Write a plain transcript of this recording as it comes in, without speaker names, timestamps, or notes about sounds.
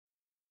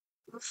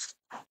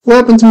What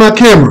happened to my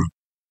camera?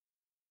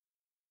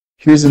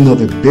 Here's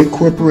another big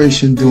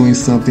corporation doing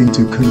something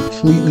to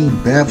completely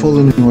baffle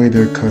and annoy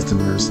their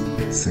customers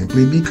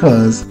simply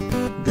because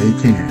they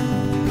can.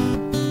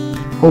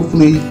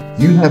 Hopefully,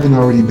 you haven't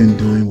already been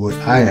doing what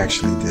I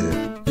actually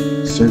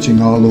did,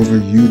 searching all over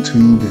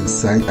YouTube and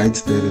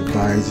sites that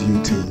advise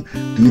you to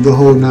do the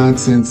whole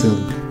nonsense of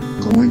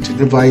going to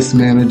Device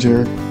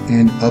Manager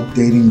and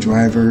updating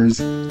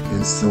drivers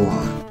and so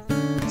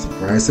on.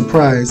 Surprise,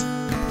 surprise,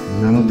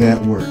 none of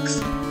that works.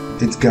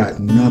 It's got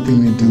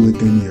nothing to do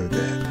with any of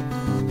that.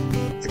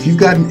 If you've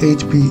got an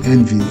HP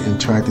Envy and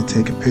tried to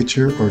take a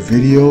picture or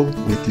video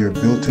with your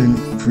built-in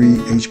free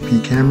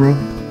HP camera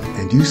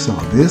and you saw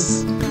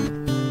this,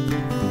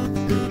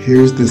 then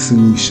here's the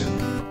solution.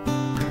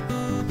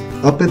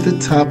 Up at the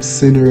top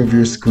center of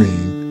your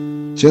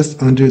screen,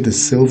 just under the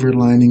silver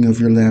lining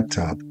of your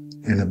laptop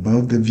and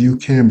above the view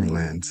camera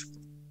lens,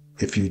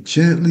 if you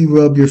gently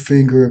rub your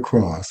finger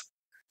across,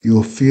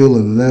 you'll feel a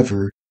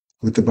lever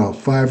with about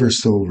 5 or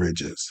so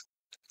ridges.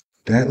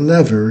 That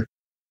lever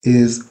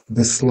is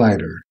the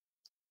slider.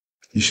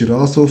 You should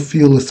also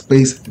feel a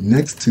space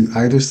next to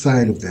either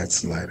side of that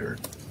slider.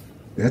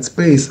 That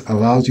space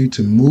allows you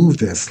to move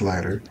that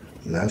slider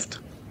left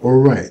or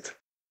right,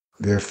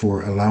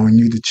 therefore allowing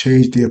you to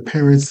change the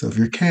appearance of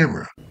your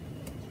camera.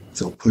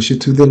 So push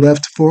it to the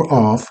left for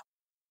off,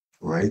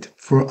 right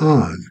for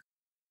on.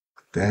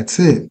 That's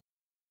it.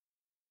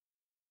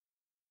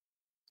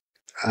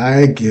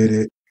 I get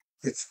it.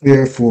 It's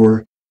there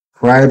for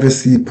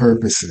privacy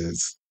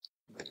purposes.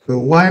 But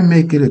why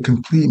make it a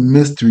complete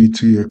mystery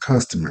to your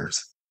customers?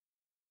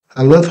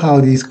 I love how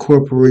these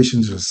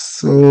corporations are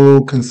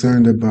so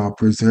concerned about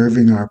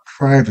preserving our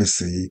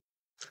privacy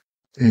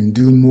and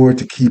do more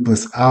to keep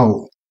us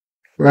out,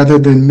 rather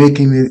than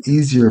making it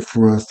easier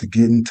for us to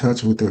get in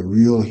touch with a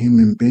real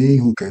human being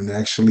who can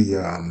actually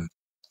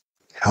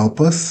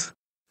help us.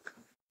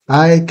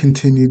 I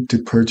continued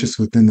to purchase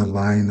within the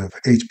line of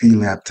HP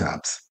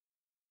laptops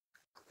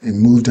and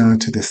moved on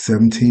to the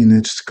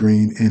 17-inch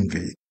screen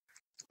Envy.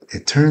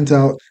 It turns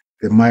out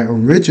that my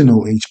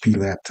original HP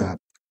laptop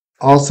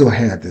also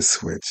had this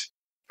switch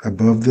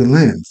above the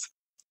lens.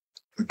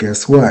 But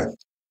guess what?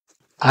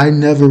 I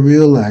never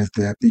realized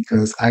that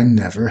because I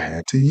never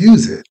had to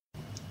use it.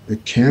 The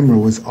camera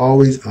was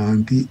always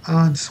on the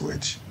on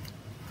switch.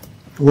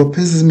 What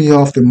pisses me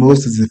off the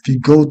most is if you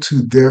go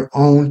to their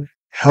own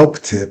help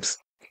tips,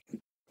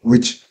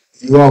 which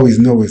you always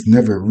know is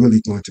never really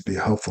going to be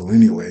helpful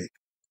anyway,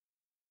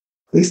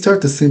 they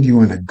start to send you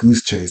on a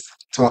goose chase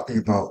talking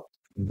about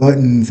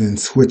buttons and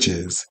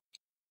switches.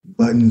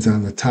 Buttons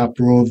on the top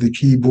row of the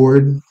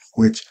keyboard,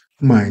 which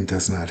mine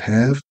does not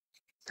have,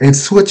 and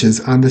switches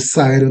on the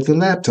side of the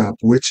laptop,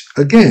 which,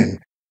 again,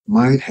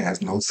 mine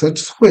has no such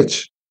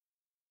switch.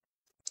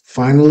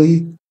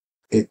 Finally,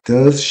 it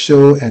does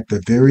show at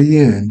the very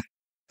end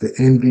the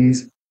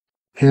Envy's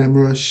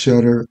camera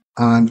shutter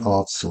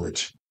on-off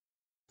switch.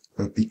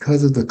 But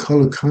because of the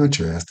color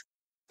contrast,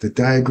 the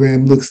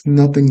diagram looks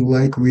nothing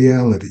like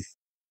reality.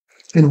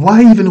 And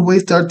why even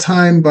waste our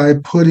time by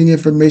putting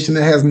information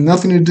that has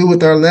nothing to do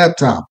with our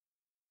laptop?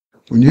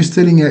 When you're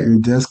sitting at your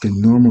desk in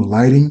normal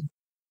lighting,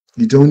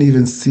 you don't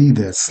even see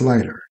that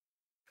slider.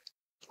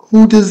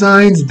 Who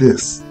designs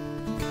this?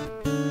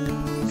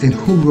 And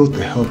who wrote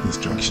the help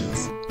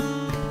instructions?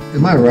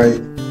 Am I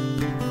right?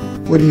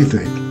 What do you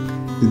think?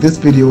 Did this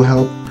video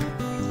help?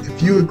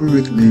 If you agree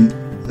with me,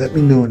 let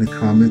me know in the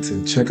comments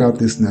and check out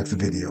this next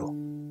video.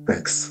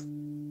 Thanks.